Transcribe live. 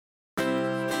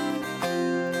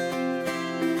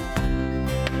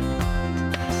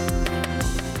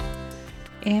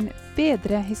En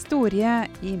bedre historie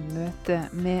i møte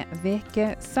med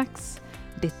veke 6.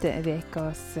 Dette er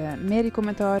vekas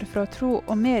mediekommentar fra Tro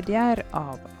og Medier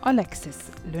av Alexis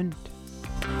Lund.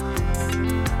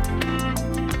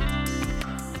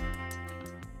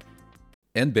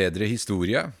 En bedre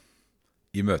historie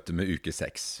i møte med uke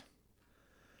 6.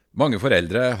 Mange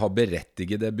foreldre har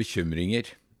berettigede bekymringer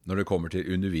når det kommer til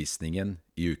undervisningen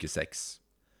i uke 6.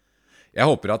 Jeg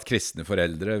håper at kristne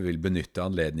foreldre vil benytte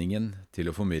anledningen til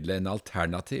å formidle en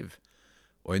alternativ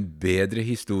og en bedre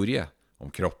historie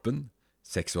om kroppen,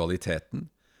 seksualiteten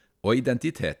og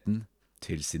identiteten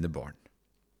til sine barn.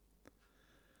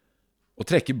 Å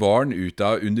trekke barn ut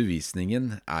av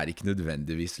undervisningen er ikke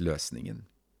nødvendigvis løsningen.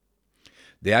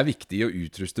 Det er viktig å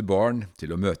utruste barn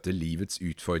til å møte livets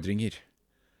utfordringer.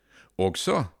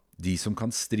 Også de som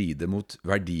kan stride mot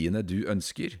verdiene du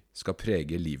ønsker, skal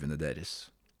prege livene deres.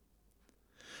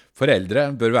 Foreldre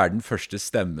bør være den første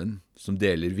stemmen som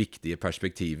deler viktige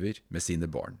perspektiver med sine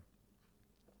barn.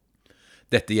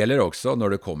 Dette gjelder også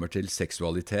når det kommer til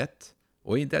seksualitet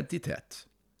og identitet.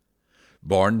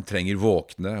 Barn trenger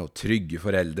våkne og trygge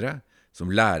foreldre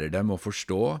som lærer dem å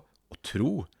forstå og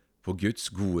tro på Guds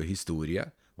gode historie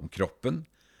om kroppen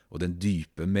og den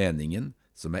dype meningen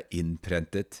som er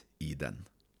innprentet i den.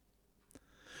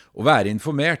 Å være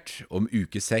informert om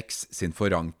uke 6 sin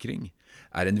forankring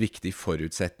er en viktig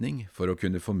forutsetning for å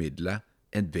kunne formidle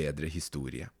en bedre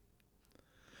historie.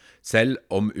 Selv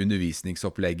om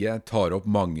undervisningsopplegget tar opp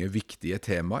mange viktige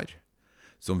temaer,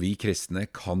 som vi kristne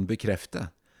kan bekrefte,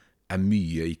 er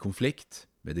mye i konflikt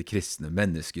med det kristne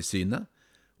menneskesynet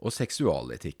og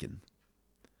seksualetikken.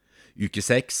 Uke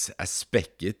 6 er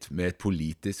spekket med et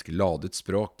politisk ladet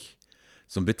språk,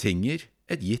 som betinger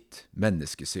et gitt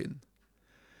menneskesyn.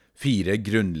 4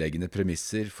 grunnleggende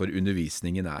premisser for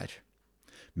undervisningen er: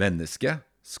 mennesket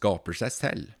skaper seg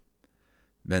selv.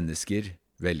 Mennesker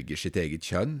velger sitt eget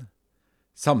kjønn.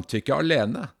 Samtykke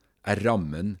alene er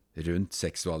rammen rundt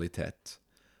seksualitet.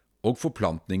 Og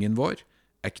forplantningen vår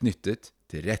er knyttet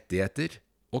til rettigheter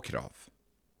og krav.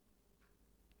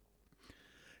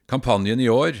 Kampanjen i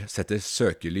år setter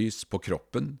søkelys på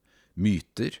kroppen,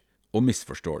 myter og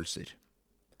misforståelser.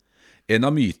 En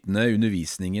av mytene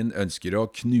undervisningen ønsker å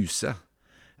knuse,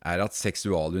 er at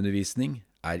seksualundervisning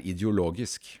er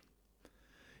ideologisk.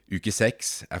 Uke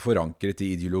 6 er forankret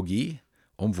i ideologi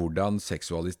om hvordan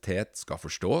seksualitet skal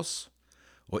forstås,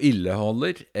 og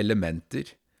inneholder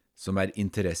elementer som er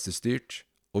interessestyrt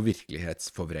og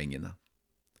virkelighetsforvrengende.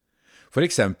 For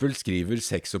eksempel skriver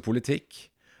Sex og politikk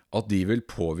at de vil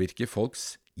påvirke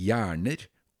folks hjerner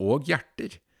og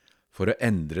hjerter for å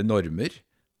endre normer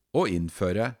og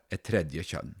innføre et tredje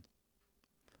kjønn.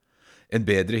 En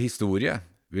bedre historie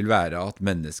vil være at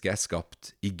mennesket er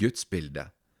skapt i Guds bilde,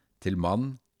 til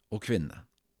mann og kvinne.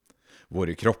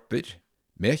 Våre kropper,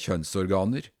 med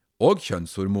kjønnsorganer og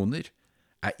kjønnshormoner,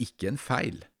 er ikke en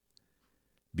feil.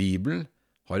 Bibelen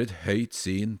har et høyt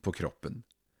syn på kroppen,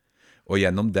 og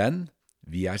gjennom den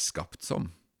vi er skapt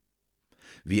som.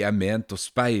 Vi er ment å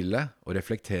speile og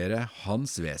reflektere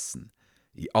hans vesen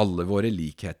i alle våre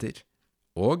likheter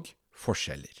og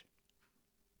forskjeller.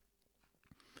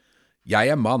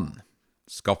 Jeg er mann,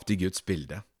 skapt i Guds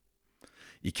bilde.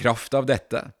 I kraft av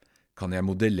dette kan jeg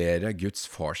modellere Guds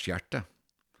farshjerte.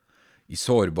 I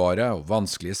sårbare og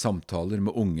vanskelige samtaler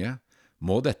med unge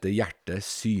må dette hjertet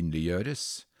synliggjøres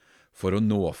for å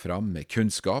nå fram med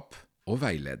kunnskap og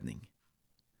veiledning.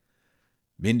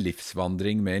 Min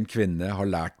livsvandring med en kvinne har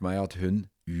lært meg at hun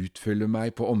utfyller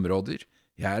meg på områder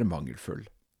jeg er mangelfull.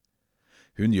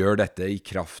 Hun gjør dette i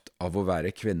kraft av å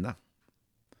være kvinne.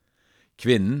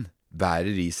 Kvinnen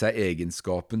bærer i seg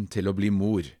egenskapen til å bli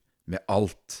mor, med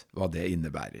alt hva det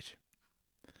innebærer.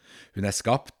 Hun er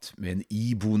skapt med en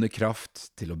iboende kraft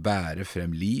til å bære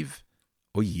frem liv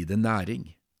og gi det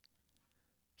næring.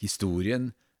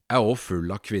 Historien er også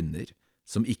full av kvinner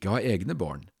som ikke har egne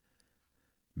barn,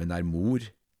 men er mor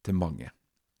til mange.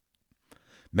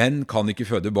 Menn kan ikke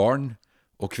føde barn,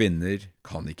 og kvinner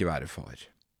kan ikke være far.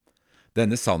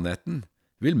 Denne sannheten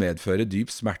vil medføre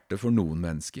dyp smerte for noen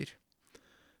mennesker.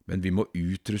 Men vi må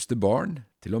utruste barn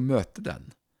til å møte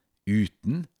den,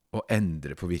 uten å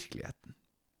endre på virkeligheten.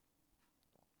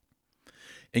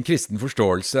 En kristen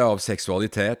forståelse av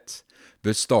seksualitet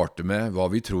bør starte med hva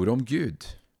vi tror om Gud.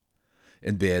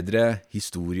 En bedre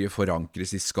historie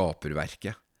forankres i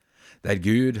skaperverket, der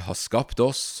Gud har skapt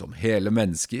oss som hele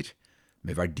mennesker,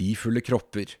 med verdifulle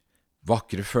kropper,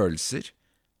 vakre følelser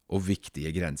og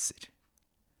viktige grenser.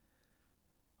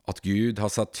 At Gud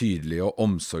har satt tydelige og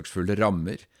omsorgsfulle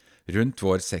rammer rundt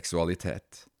vår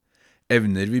seksualitet,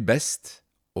 evner vi best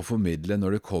å formidle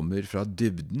når det kommer fra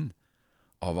dybden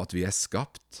av at vi er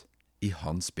skapt i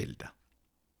hans bilde.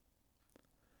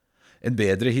 En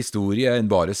bedre historie enn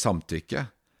bare samtykke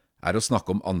er å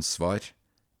snakke om ansvar,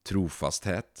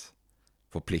 trofasthet,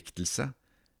 forpliktelse,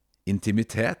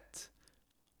 intimitet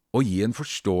og gi en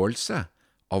forståelse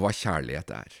av hva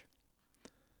kjærlighet er.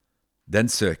 Den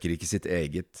søker ikke sitt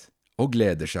eget og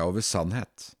gleder seg over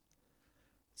sannhet.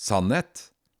 Sannhet,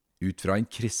 ut fra en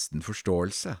kristen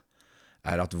forståelse,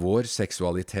 er at vår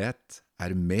seksualitet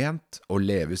er ment å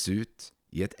leves ut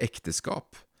i et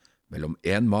ekteskap mellom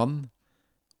en mann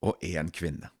og en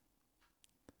kvinne.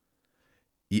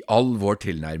 I all vår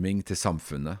tilnærming til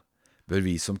samfunnet bør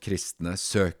vi som kristne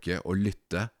søke å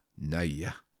lytte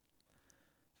nøye.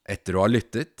 Etter å ha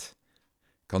lyttet,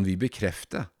 kan vi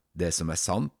bekrefte det som er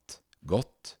sant,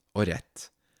 godt og rett,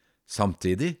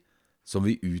 samtidig som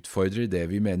vi utfordrer det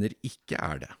vi mener ikke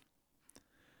er det.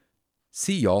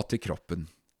 Si ja til kroppen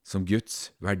som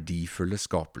Guds verdifulle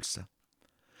skapelse.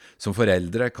 Som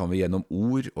foreldre kan vi gjennom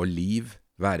ord og liv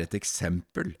være et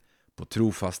eksempel på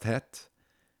trofasthet,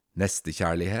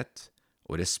 nestekjærlighet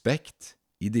og respekt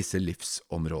i disse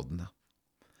livsområdene.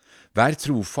 Vær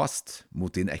trofast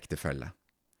mot din ektefelle,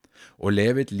 og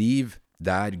lev et liv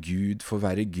der Gud får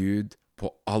være Gud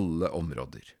på alle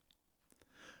områder.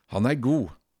 Han er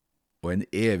god og en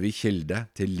evig kilde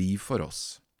til liv for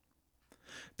oss.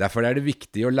 Derfor er det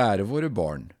viktig å lære våre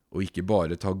barn å ikke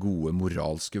bare ta gode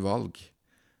moralske valg,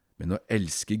 men å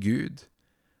elske Gud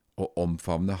og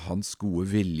omfavne hans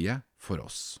gode vilje for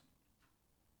oss.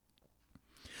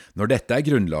 Når dette er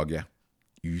grunnlaget,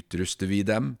 utruster vi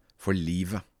dem for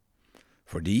livet,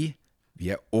 fordi vi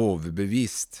er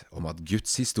overbevist om at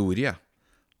Guds historie,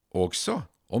 også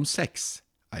om sex,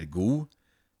 er god,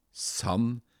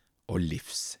 sann og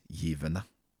livsgivende.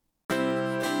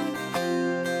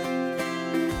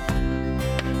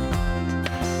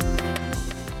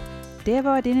 Det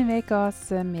var denne vekas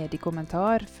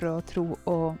mediekommentar fra Tro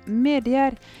og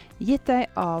Medier, gitt deg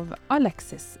av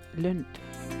Alexis Lund.